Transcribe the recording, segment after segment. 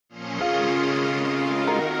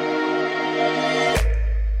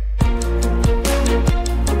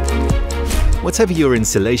Whatever your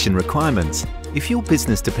insulation requirements, if your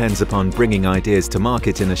business depends upon bringing ideas to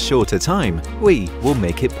market in a shorter time, we will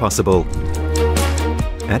make it possible.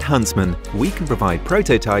 At Huntsman, we can provide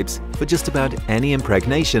prototypes for just about any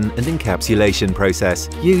impregnation and encapsulation process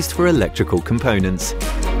used for electrical components.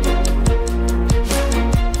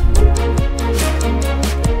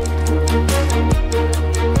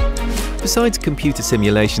 Besides computer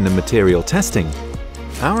simulation and material testing,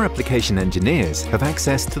 our application engineers have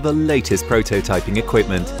access to the latest prototyping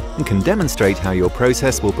equipment and can demonstrate how your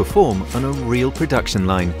process will perform on a real production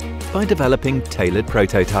line by developing tailored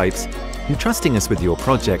prototypes. Entrusting us with your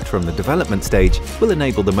project from the development stage will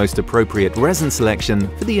enable the most appropriate resin selection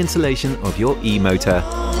for the insulation of your e-motor.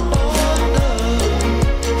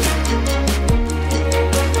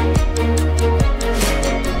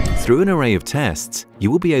 Through an array of tests, you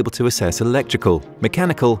will be able to assess electrical,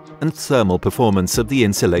 mechanical, and thermal performance of the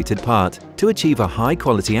insulated part to achieve a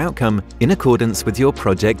high-quality outcome in accordance with your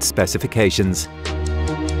project specifications.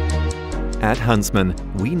 At Huntsman,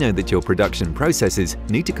 we know that your production processes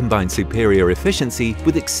need to combine superior efficiency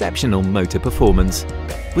with exceptional motor performance.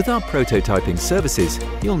 With our prototyping services,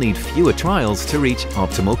 you'll need fewer trials to reach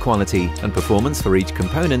optimal quality and performance for each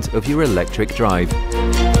component of your electric drive.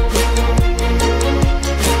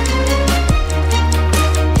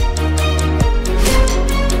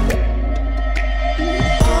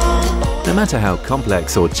 No matter how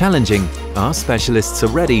complex or challenging, our specialists are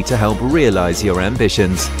ready to help realize your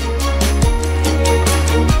ambitions.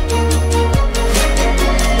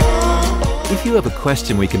 If you have a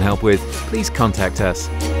question we can help with, please contact us.